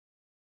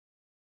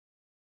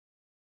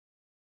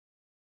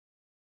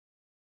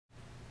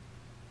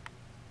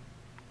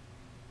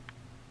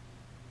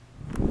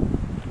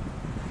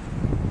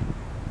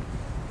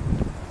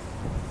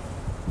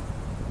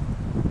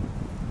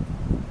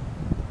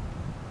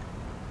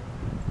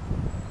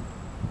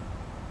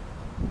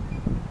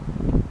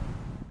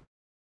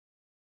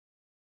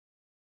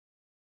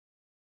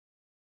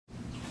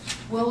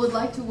Well, we'd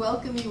like to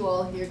welcome you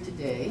all here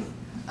today.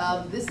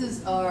 This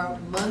is our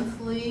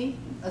monthly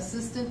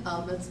Assistant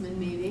Ombudsman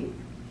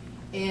meeting.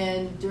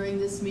 And during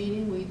this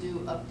meeting, we do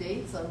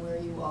updates on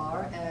where you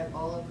are at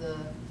all of the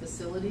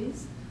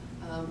facilities.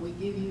 We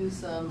give you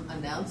some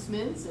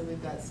announcements, and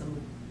we've got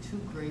two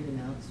great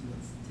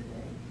announcements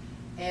today.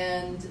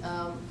 And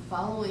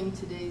following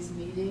today's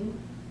meeting,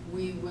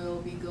 we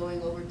will be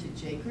going over to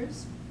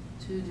Jakers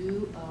to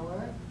do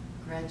our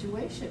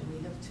graduation.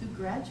 We have 2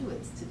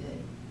 graduates today,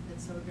 and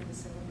so we're going to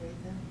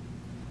celebrate them.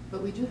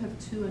 But we do have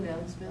 2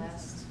 announcements.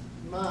 Last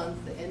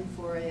month, the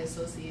N4A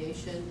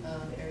Association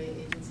of Area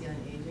Agency on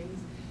Aging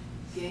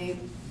gave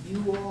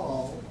you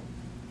all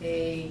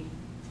a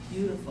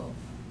beautiful,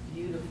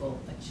 beautiful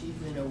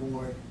Achievement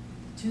Award.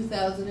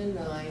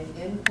 2009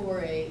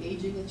 N4A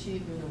Aging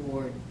Achievement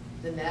Award.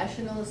 The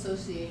National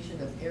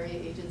Association of Area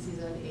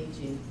Agencies on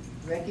Aging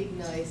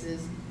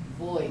recognizes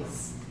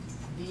VOICE,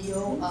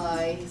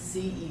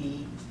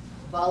 V-O-I-C-E,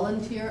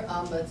 Volunteer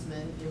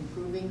Ombudsman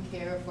Improving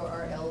Care for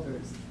Our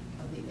Elders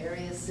of the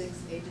Area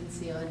 6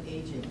 Agency on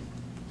Aging.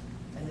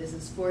 And this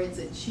is for its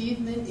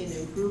achievement in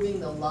improving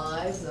the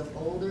lives of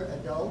older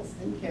adults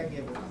and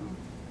caregivers.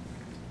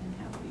 And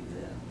happy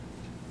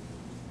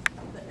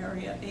the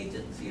Area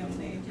Agency on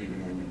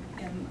Aging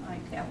and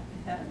ICAP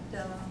had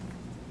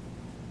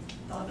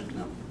thought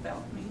enough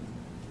about me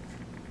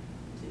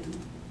to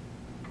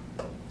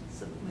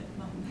submit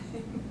my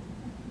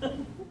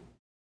name.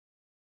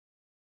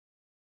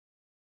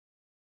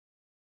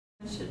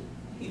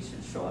 He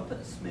should show up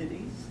at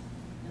Smitty's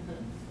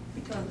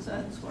because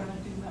that's where I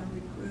do my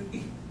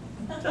recruiting.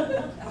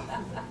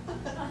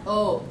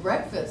 Oh,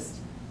 breakfast.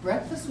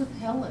 Breakfast with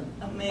Helen.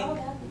 I make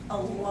a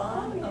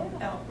lot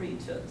of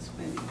outreach at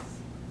Smitty's.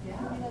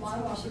 Yeah, a lot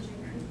of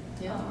opportunity.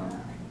 Yeah.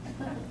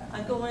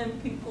 I go in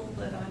people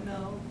that I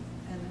know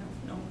and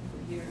have known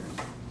for years.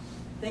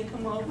 They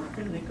come over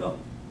and they go,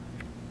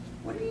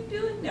 "What are you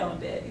doing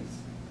nowadays?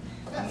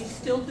 Are you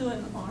still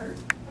doing art?"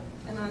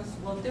 And I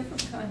said, "Well,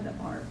 different kind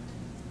of art."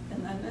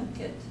 And I then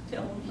get to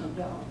tell them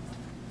about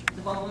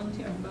the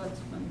Volunteer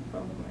Ombudsman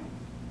Program.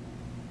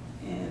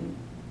 And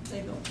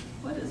they go,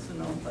 "What is an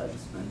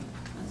ombudsman?"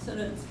 I said,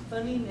 "It's a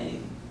funny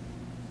name,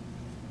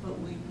 but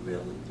we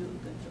really do a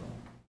good job."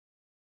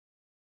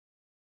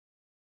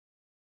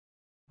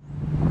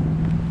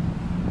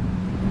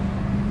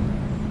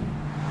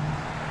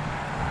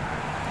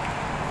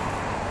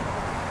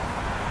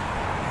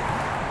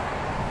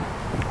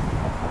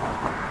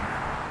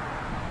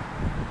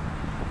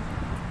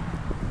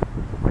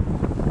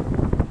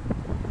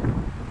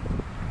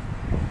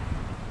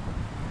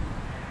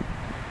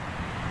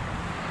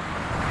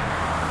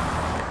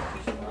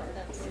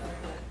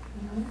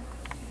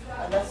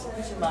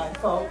 These are my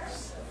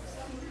folks.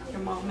 Your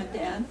mom and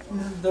dad?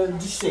 They're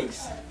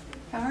deceased.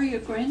 How are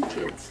your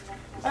grandkids?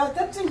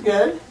 That's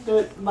good.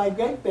 My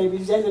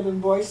grandbabies, they live in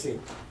Boise.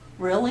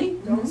 Really?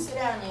 Don't sit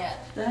down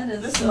yet. That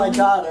is This so is my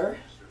daughter.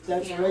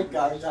 That's Yeah. Great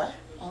Garza.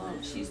 Oh,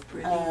 she's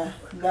pretty.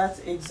 That's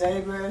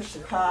Xavier,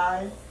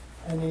 Shakai,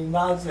 and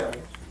Ignacio.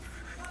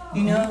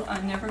 You know, I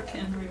never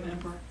can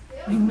remember.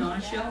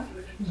 Ignacio?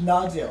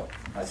 Ignacio.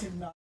 That's his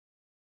name.